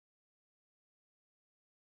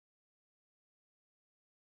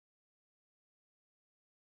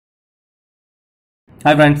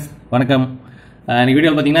Hi friends, வணக்கம். இந்த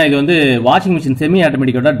வீடியோவில் பார்த்தீங்கன்னா இது வந்து washing machine semi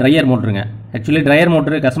ஆட்டோமேட்டிக்கோட dryer மோட்டருங்க. Actually dryer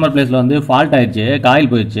motor customer பிளேஸில் வந்து ஃபால்ட் ஆயிடுச்சு, காயில்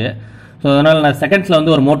போயிடுச்சு. ஸோ அதனால் நான் செகண்ட்ஸில்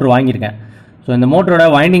வந்து ஒரு மோட்டர் வாங்கியிருக்கேன். ஸோ இந்த மோட்டரோட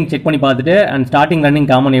வைண்டிங் செக் பண்ணி பார்த்துட்டு அண்ட் ஸ்டார்டிங் ரன்னிங்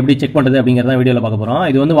காமன் எப்படி செக் பண்ணுறது அப்படிங்கிறத வீடியோவில் பார்க்க போகிறோம்.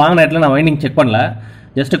 இது வந்து வாங்கின இடத்துல நான் வைண்டிங் செக் பண்ணல,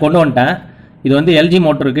 ஜஸ்ட் கொண்டு வந்துட்டேன். இது வந்து எல்ஜி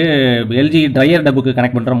மோட்டருக்கு, எல்ஜி ட்ரையர் டப்புக்கு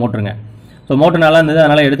கனெக்ட் பண்ணுற மோட்டருங்க. ஸோ மோட்டர் நல்லா இருந்தது,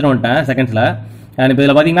 அதனால் எடுத்துகிட்டு வந்துட்டேன் செகண்ட்ஸில். அண்ட் இப்போ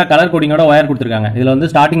இதில் பார்த்தீங்கன்னா கலர் கோடிங்கோட ஒயர் கொடுத்துருக்காங்க. இதில் வந்து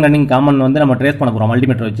ஸ்டார்டிங் ரன்னிங் காமன் வந்து நம்ம ட்ரேஸ் பண்ண போகிறோம்,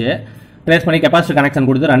 மல்டிமீட்டர் வச்சு ட்ரேஸ் பண்ணி கெப்பாசிட்டர் கனெக்ஷன்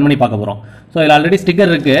கொடுத்து ரன் பண்ணி பார்க்க போகிறோம். ஸோ இதில் ஆல்ரெடி ஸ்டிக்கர்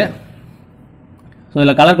இருக்குது. ஸோ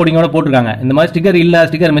இதில் கலர் கோடிங்கோட போட்டிருக்காங்க. இந்த மாதிரி ஸ்டிக்கர் இல்லை,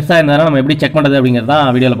 ஸ்டிக்கர் மிஸ் ஆயிருந்தாலும் நம்ம எப்படி செக் பண்ணுறது அப்படிங்கிறது தான்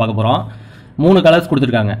வீடியோவில் பார்க்க போகிறோம். 3 கலர்ஸ்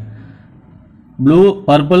கொடுத்துருக்காங்க, ப்ளூ,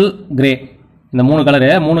 பர்பிள், கிரே. இந்த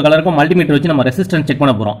 3 கலருக்கும் மல்டிமீட்டர் வச்சு நம்ம ரெசிஸ்டன்ஸ் செக்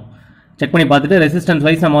பண்ண போகிறோம். செக் பண்ணி பார்த்துட்டு ரெசிஸ்டன்ஸ்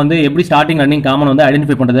வைஸ் நம்ம வந்து எப்படி ஸ்டார்டிங் ரன்னிங் காமன் வந்து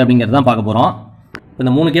ஐடென்டிஃபை பண்ணுறது அப்படிங்கிறது தான் பார்க்க போகிறோம்.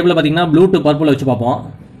 இந்த 3 கேபிள் பார்த்தீங்கன்னா ப்ளூ டு பர்பிள் வச்சு பார்ப்போம்.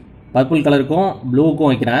 பர்பிள் கலருக்கும் ப்ளூவுக்கும்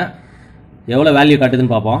வைக்கிறேன், எவ்வளோ வேல்யூ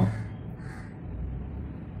காட்டுதுன்னு பார்ப்போம்.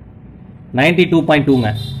 92.2ங்க.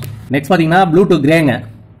 நெக்ஸ்ட் பார்த்தீங்கன்னா ப்ளூ டு கிரேங்க.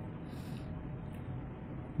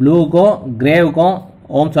 ப்ளூவுக்கும் கிரேவுக்கும்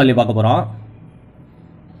ஓம்ஸ் வேல்யூ பார்க்க போகிறோம்.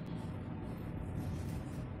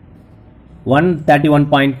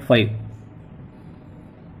 131.5,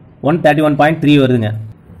 131.3 வருதுங்க.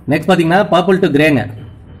 நெக்ஸ்ட் பார்த்தீங்கன்னா purple to கிரேங்க.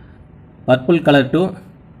 Purple colour to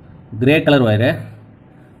grey colour wire.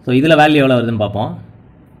 So இதில் வேல்யூ எவ்வளோ வருதுன்னு பார்ப்போம்.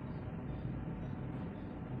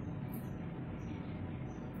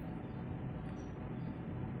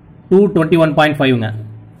 221.5ங்க.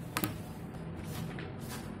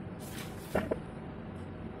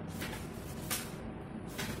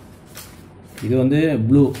 இது வந்து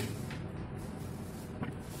ப்ளூ,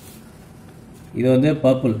 இது வந்து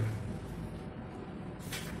பர்பிள்,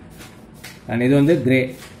 அண்ட் இது வந்து கிரே.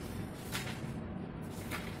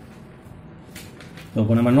 ஸோ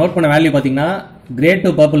இப்போ நம்ம நோட் பண்ண வேல்யூ பார்த்தீங்கன்னா கிரே டு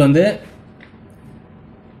பர்பிள் வந்து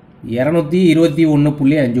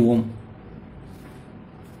 221.5 ஓம்.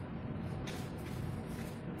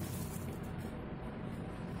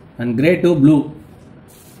 And grey to blue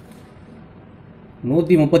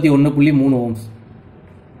 131.3 ohms.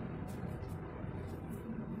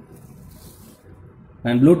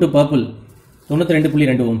 And blue to purple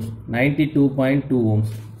 92.2 ohms, 92.2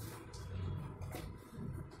 ohms.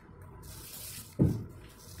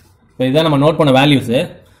 So இதுதான் நம்ம நோட் பண்ண வேல்யூஸு.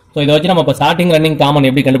 ஸோ இதை வச்சு நம்ம இப்போ ஸ்டார்டிங் ரன்னிங் காமன்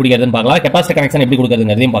எப்படி கண்டுபிடிக்கிறதுன்னு பார்க்கலாம், கெப்பாசிட்டர் கனெக்ஷன் எப்படி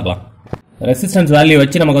கொடுக்குறதுங்கிறதையும் பார்க்கலாம். ரெசிஸ்டன்ஸ் வேல்யூ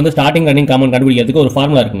வச்சு நமக்கு வந்து ஸ்டார்டிங் ரன்னிங் காமன் கண்டுபிடிக்கிறதுக்கு ஒரு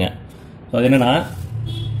ஃபார்முலா இருக்குங்க. ஸோ அது என்னன்னா,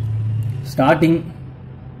 ஸ்டார்டிங்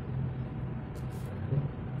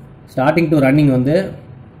டு ரன்னிங் வந்து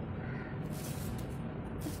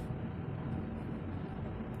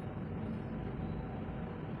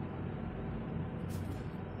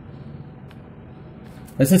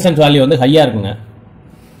ரெசிஸ்டன்ஸ் வேல்யூ வந்து ஹையாக இருக்குங்க.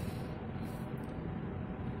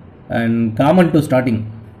 And common to starting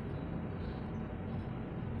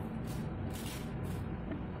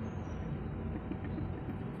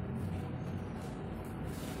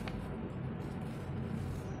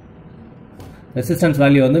resistance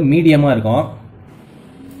value வந்து மீடியமாக இருக்கும்.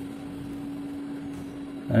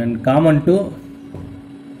 And common to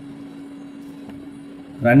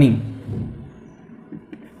running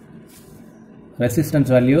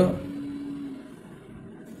resistance value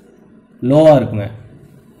லோவாக இருக்குங்க.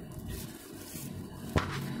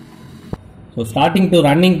 ஸோ ஸ்டார்டிங் டு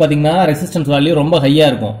ரன்னிங் பார்த்தீங்கன்னா ரெசிஸ்டன்ஸ் வேல்யூ ரொம்ப ஹையாக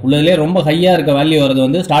இருக்கும். உள்ளதுலேயே ரொம்ப ஹையாக இருக்க வேல்யூ வரது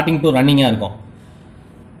வந்து ஸ்டார்டிங் டு ரன்னிங்காக இருக்கும்.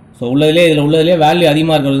 ஸோ உள்ளதுலேயே வேல்யூ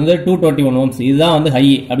அதிகமாக இருக்கிறது வந்து 221 ஓம்ஸ். இதுதான் வந்து ஹை.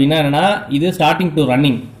 அப்படின்னா என்னன்னா, இது ஸ்டார்டிங் டு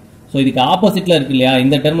ரன்னிங். ஸோ இதுக்கு ஆப்போசிட்டில் இருக்கு இல்லையா,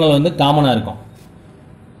 இந்த டெர்மினல் வந்து காமனாக இருக்கும்.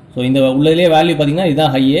 ஸோ இந்த உள்ளதுலேயே வேல்யூ பார்த்தீங்கன்னா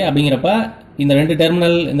இதுதான் ஹை. அப்படிங்கிறப்ப இந்த ரெண்டு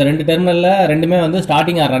டெர்மினலில் ரெண்டுமே வந்து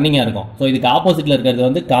ஸ்டார்டிங் ஆர் ரன்னிங்காக இருக்கும். ஸோ இதுக்கு ஆப்போசிட்டில் இருக்கிறது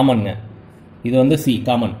வந்து காமனுங்க. இது வந்து சி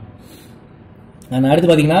காமன். அண்ட் அடுத்து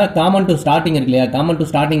பார்த்தீங்கன்னா காமன் டு ஸ்டார்டிங் இருக்கு இல்லையா, காமன் டு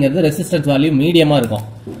ஸ்டார்டிங்கிறது ரெசிஸ்டன்ஸ் வேல்யூ மீடியமாக இருக்கும்.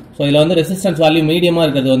 ஸோ இதில் வந்து ரெசிஸ்டன்ஸ் வேல்யூ மீடியமாக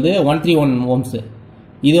இருக்கிறது வந்து 131 ஓம்ஸ்.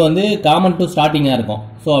 இது வந்து காமன் டு ஸ்டார்டிங்காக இருக்கும்.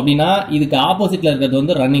 ஸோ அப்படின்னா இதுக்கு ஆப்போசிட்டில் இருக்கிறது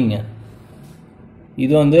வந்து ரன்னிங்க.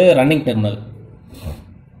 இது வந்து running terminal.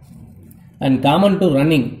 And common to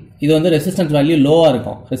running இது வந்து ரெசிஸ்டன்ஸ் வேல்யூ லோவாக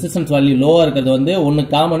இருக்கும். ரெசிஸ்டன்ஸ் வேல்யூ லோவாக இருக்கிறது வந்து ஒன்று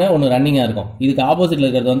காமனு, ஒன்று ரன்னிங்காக இருக்கும். இதுக்கு ஆப்போசிட்டில்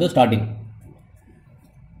இருக்கிறது வந்து ஸ்டார்டிங்.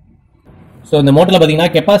 ஸோ இந்த மோட்டரில்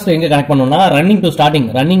பார்த்தீங்கன்னா கெப்பாசிட்டர் எங்கே கனெக்ட் பண்ணோம்னா, ரன்னிங் டு ஸ்டார்டிங்,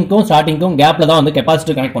 ரன்னிங்க்கும் ஸ்டார்டிங்க்கும் கேப்பில் தான் வந்து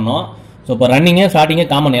கெப்பாசிட்டர் கனெக்ட் பண்ணோம். ஸோ இப்போ ரன்னிங்கு ஸ்டார்டிங்கு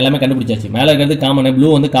காமன் எல்லாமே கண்டுபிடிச்சாச்சு. மேலே இருக்கிறது காமனு, ப்ளூ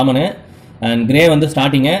வந்து காமனு, அண்ட் கிரே வந்து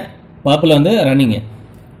ஸ்டார்டிங்கு, பர்பிள் வந்து ரன்னிங்கு.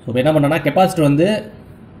 ஸோ இப்போ என்ன பண்ணுறோன்னா, கெப்பாசிட்டர் வந்து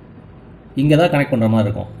இங்கே தான் கனெக்ட் பண்ணுற மாதிரி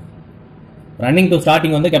இருக்கும். ரன்னிங் டு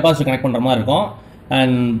ஸ்டார்டிங் வந்து கெப்பாசிட்டர் கனெக்ட் பண்ணுற மாதிரி இருக்கும்.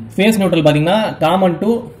 அண்ட் ஃபேஸ் நியூட்ரல் பார்த்தீங்கன்னா காமன்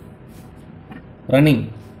டு ரன்னிங்,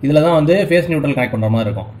 இதில் தான் வந்து ஃபேஸ் நியூட்ரல் கனெக்ட் பண்ணுற மாதிரி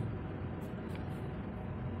இருக்கும்.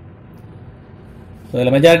 ஸோ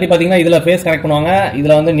இதில் மெஜாரிட்டி பார்த்தீங்கன்னா இதில் ஃபேஸ் கனெக்ட் பண்ணுவாங்க,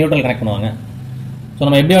 இதில் வந்து நியூட்ரல் கனெக்ட் பண்ணுவாங்க. ஸோ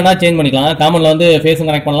நம்ம எப்படி வேணால் சேஞ்ச் பண்ணிக்கலாம். காமனில் வந்து ஃபேஸும்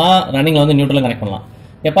கனெக்ட் பண்ணலாம், ரன்னிங்கில் வந்து நியூட்ரலும் கனெக்ட் பண்ணலாம்.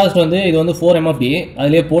 கெப்பாசிட்டர் வந்து இது வந்து 4 MFD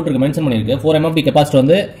அதிலே போட்டிருக்கு, மென்ஷன் பண்ணியிருக்கு. 4 MFD கெப்பாசிட்டர்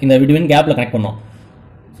வந்து இந்த பிட்வீன் கேப்பில் கனெக்ட் பண்ணணும்.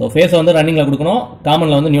 ஸோ ஃபேஸை வந்து ரன்னிங்கில் கொடுக்கணும்,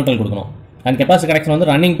 காமனில் வந்து நியூட்ரல் கொடுக்கணும். அண்ட் கெப்பாசிட்டர் கனெக்ஷன் வந்து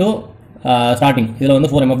ரன்னிங் டு ஸ்டார்டிங் இதில் வந்து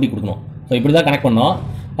 4 MFD கொடுக்கணும். ஸோ இப்படி தான் கனெக்ட் பண்ணோம்.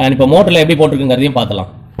 அண்ட் இப்போ மோட்டரில் எப்படி போட்டிருக்குங்கிறதையும் பார்க்கலாம்.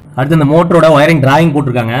 அடுத்து இந்த மோட்டரோட ஒயரிங் டிராயிங்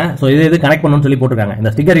போட்டிருக்காங்க. ஸோ இது கனெக்ட் பண்ணணும்னு சொல்லி போட்டிருக்காங்க. இந்த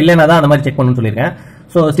ஸ்டிக்கர் இல்லைன்னா தான் அந்த மாதிரி செக் பண்ணணும்னு சொல்லியிருக்கேன்.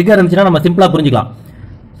 ஸோ ஸ்டிக்கர் இருந்துச்சுன்னா நம்ம சிம்பிளாக புரிஞ்சிக்கலாம்.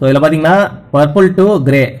 ஸோ இதில் பார்த்தீங்கன்னா பர்பிள் டு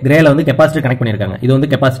கிரேல வந்து கெப்பாசிட்டர் கனெக்ட் பண்ணியிருக்காங்க. இது வந்து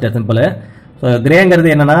கெப்பாசிட்டர் சிம்பிள். ஸோ கிரேங்கிறது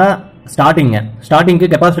என்னன்னா ஸ்டார்டிங்க்கு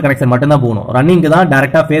கெப்பாசிட்டர் கனெக்ஷன் மட்டும்தான் போகணும். ரன்னிங்க்கு தான்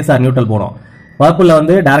டேரெக்டாக ஃபேஸ் ஆர் நியூட்ரல் போகணும். பர்பிளில்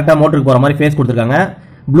வந்து டேரெக்டாக மோட்டருக்கு போகிற மாதிரி ஃபேஸ் கொடுத்துருக்காங்க.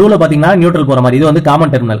 ப்ளூவில் பார்த்தீங்கன்னா நியூட்ரல் போகிற மாதிரி. இது வந்து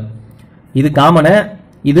காமன் டெர்மினல், இது காமனு,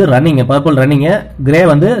 இது ரன்னிங்கு, பர்பிள் ரன்னிங்கு, கிரே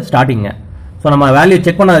வந்து ஸ்டார்டிங்கு. ஸோ நம்ம வேல்யூ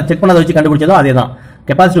செக் பண்ணதை வச்சு கண்டுபிடிச்சதோ அதே தான்.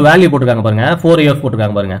 கெப்பாசிட்டர் வேல்யூ போட்டிருக்காங்க பாருங்க, 4AF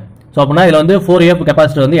போட்டிருக்காங்க பாருங்க. ஸோ அப்படின்னா இதில் வந்து 4AF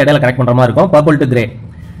கெப்பாசிட்டர் வந்து இடையில கனெக்ட் பண்ணுற மாதிரி இருக்கும். பர்பிள் டு கிரே,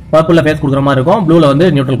 பர்பிளில் ஃபேஸ் கொடுக்குற மாதிரி இருக்கும், ப்ளூவில் வந்து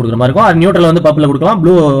நியூட்ரல் கொடுக்குற மாதிரி இருக்கும். நியூட்ரல் வந்து பர்பிளில் கொடுக்கலாம்,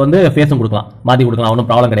 ப்ளூ வந்து ஃபேஸும் கொடுக்கலாம், மாற்றி கொடுக்கலாம், ஒன்றும்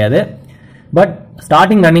ப்ராப்ளம் கிடையாது. பட்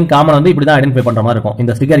ஸ்டார்டிங் ரன்னிங் காமன் வந்து இப்படி தான் ஐடென்டிஃபை பண்ணுற மாதிரி இருக்கும்.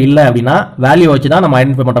 இந்த ஸ்டிக்கர் இல்லை அப்படின்னா வேல்யூ வச்சு தான் நம்ம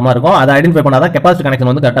ஐடென்டிஃபை பண்ணுற மாதிரி இருக்கும். அதை ஐடென்டிஃபை பண்ணால் தான் கெப்பாசிட்டர்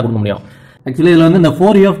கனெக்ஷன் வந்து கரெக்டாக கொடுக்க முடியும். ஆக்சுவலி இதில் வந்து இந்த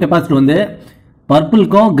 4AF கெப்பாசிட்டர் வந்து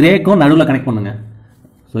பர்பிளுக்கும் கிரேக்கும் நடுவில் கனெக்ட் பண்ணுங்க.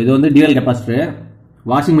 ஸோ இது வந்து டியூவல் கெப்பாசிட்டர்,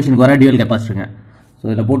 வாஷிங் மிஷினுக்கு வர டியூவல் கெப்பாசிட்டருங்க. ஸோ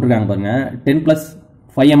இதில் போட்டிருக்காங்க பாருங்க,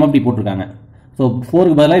 10+5 MFD போட்டிருக்காங்க. ஸோ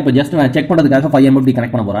 4க்கு பதிலாக இப்போ ஜஸ்ட் நான் செக் பண்ணுறதுக்காக 5 MFD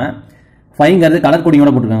கனெக்ட் பண்ண போகிறேன். 5ங்கிறது கலர்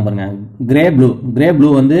கோடிங்கோட போட்டிருக்காங்க பாருங்க, கிரே ப்ளூ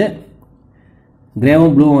வந்து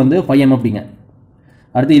கிரேவும் ப்ளூவும் வந்து 5 MFDங்க.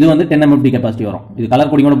 அடுத்து இது வந்து 10 MFD கெப்பாசிட்டி வரும். இது கலர்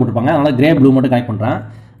கோடிங்கோட போட்டிருப்பாங்க, அதனால் கிரே ப்ளூ மட்டும் கனெக்ட் பண்ணுறேன்.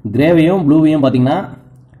 கிரேவையும் ப்ளூவையும் பார்த்தீங்கன்னா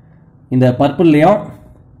இந்த பர்பிள்லையும்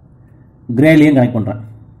கிரேலையும் கனெக்ட் பண்ணுறேன்.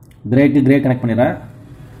 கிரேக்கு கிரே கனெக்ட் பண்ணிடுறேன்,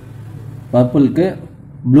 பர்பிளுக்கு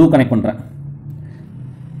ப்ளூ கனெக்ட் பண்ணுறேன்.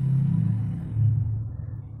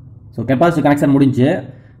 ஸோ கெப்பாசிட்டி கனெக்ஷன் முடிஞ்சு.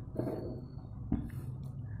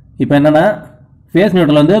 இப்போ என்னென்னா ஃபேஸ்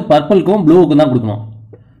நியூட்ரல் வந்து பர்பிளுக்கும் ப்ளூவுக்கும் தான் கொடுக்கணும்.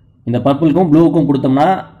 இந்த பர்பிளுக்கும் ப்ளூவுக்கும் கொடுத்தோம்னா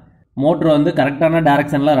மோட்டர் வந்து கரெக்டான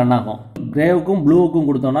டைரக்ஷனில் ரன் ஆகும். கிரேவுக்கும் ப்ளூவுக்கும்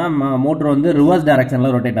கொடுத்தோம்னா மோட்டர் வந்து ரிவர்ஸ்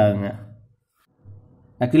டைரக்ஷனில் ரொட்டேட் ஆகுங்க.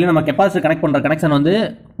 ஆக்சுவலி நம்ம கெப்பாசிட்டர் கனெக்ட் பண்ணுற கனெக்ஷன் வந்து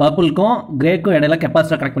பர்பிளுக்கும் கிரேக்கும் இடையில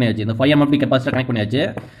கெப்பாசிட்டர் கனெக்ட் பண்ணியாச்சு. இந்த 5 MFD கெப்பாசிட்டர் கனெக்ட் பண்ணியாச்சு.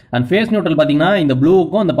 அண்ட் ஃபேஸ் நியூட்ரல் பார்த்தீங்கன்னா இந்த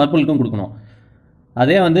ப்ளூவுக்கும் இந்த பர்பிளுக்கும் கொடுக்கணும்.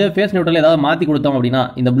 அதே வந்து ஃபேஸ் நியூட்ரல் ஏதாவது மாற்றி கொடுத்தோம் அப்படின்னா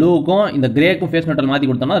இந்த ப்ளூவுக்கும் இந்த கிரேக்கும் ஃபேஸ் நியூட்ரல் மாற்றி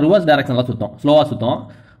கொடுத்தோம்னா ரிவர்ஸ் டைரக்ஷனில் சுற்றும், ஸ்லோவாக சுற்றும்.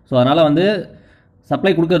 ஸோ அதனால் வந்து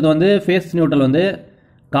சப்ளை கொடுக்கறது வந்து ஃபேஸ் நியூட்ரல் வந்து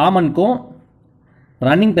காமனுக்கும்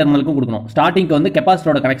ரன்னிங் டெர்மினலுக்கும் கொடுக்கணும். ஸ்டார்டிங்க்கு வந்து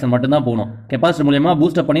கெப்பாசிட்டரோட கனெக்ஷன் மட்டும்தான் போகணும். கெப்பாசிட்டர் மூலியமாக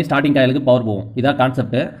பூஸ்டப் பண்ணி ஸ்டார்டிங் காயிலுக்கு பவர் போகும். இதான்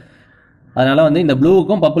கான்செப்ட். அதனால் வந்து இந்த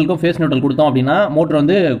ப்ளூவுக்கும் பர்பிளுக்கும் ஃபேஸ் நியூட்ரல் கொடுத்தோம் அப்படின்னா மோட்டர்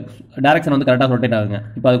வந்து டைரக்ஷன் வந்து கரெக்டாக ரொட்டேட் ஆகுங்க.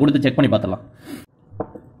 இப்போ அதை கொடுத்து செக் பண்ணி பார்த்துலாம்.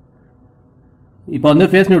 இப்போ வந்து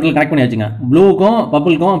face neutral connect பண்ணியாச்சுங்க. ப்ளூவுக்கும்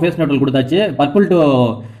பர்பிளுக்கும் face neutral கொடுத்தாச்சு. பர்பிள் டு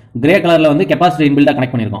கிரே கலரில் வந்து கெப்பாசிட்டர் இன்பில்டாக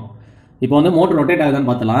கனெக்ட் பண்ணியிருக்கோம். இப்போ வந்து மோட்டர் ரொட்டேட் ஆகுதான்னு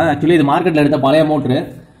பார்த்தலாம். ஆக்சுவலி இது மார்க்கெட்டில் எடுத்த பழைய மோட்ரு.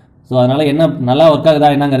 ஸோ அதனால் என்ன நல்லா ஒர்க் ஆகுதா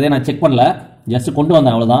என்னங்கிறதே நான் செக் பண்ணல, ஜஸ்ட் கொண்டு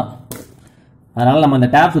வந்தேன் அவ்வளோதான். அதனால் நம்ம இந்த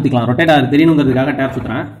டேப் சுற்றிக்கலாம். ரொட்டேட் ஆகுது தெரியணுங்கிறதுக்காக டேப்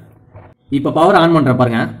சுற்றுறேன். இப்போ பவர் ஆன் பண்ணுற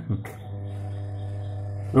பாருங்க,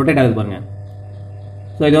 ரொட்டேட் ஆகுது பாருங்க.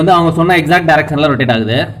 ஸோ இது வந்து அவங்க சொன்ன எக்ஸாக்ட் டைரக்ஷனில் ரொட்டேட்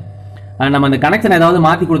ஆகுது. அண்ட் நம்ம இந்த கனெக்ஷன் ஏதாவது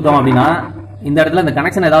மாற்றி கொடுத்தோம் அப்படின்னா இந்த இடத்துல இந்த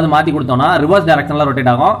கனெக்ஷன் ஏதாவது மாற்றி கொடுத்தோம்னா ரிவர்ஸ் டைரக்ஷனில்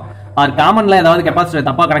ரொட்டேட் ஆகும். ஆர் காமனில் ஏதாவது கெப்பாசிட்டர்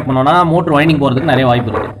தப்பாக கனெக்ட் பண்ணோம்னா மோட்டர் வைண்டிங் போகிறதுக்கு நிறைய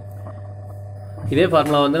வாய்ப்பு இருக்குது. இதே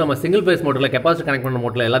ஃபார்முலா வந்து நம்ம சிங்கிள் ஃபேஸ் மோட்டரில் கெப்பாசிட்டர் கனெக்ட் பண்ண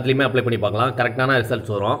மோட்டரில் எல்லாத்துலேயுமே அப்ளை பண்ணி பார்க்கலாம், கரெக்டான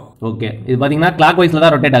ரிசல்ட்ஸ் வரும். ஓகே, இது பார்த்தீங்கன்னா கிளாக் வைஸில்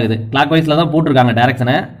தான் ரொட்டேட் ஆகுது. கிளாக் வைஸில் தான் போட்டிருக்காங்க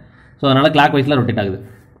டைரக்ஷனை. ஸோ அதனால் கிளாக் வைஸில் ரொட்டேட் ஆகுது.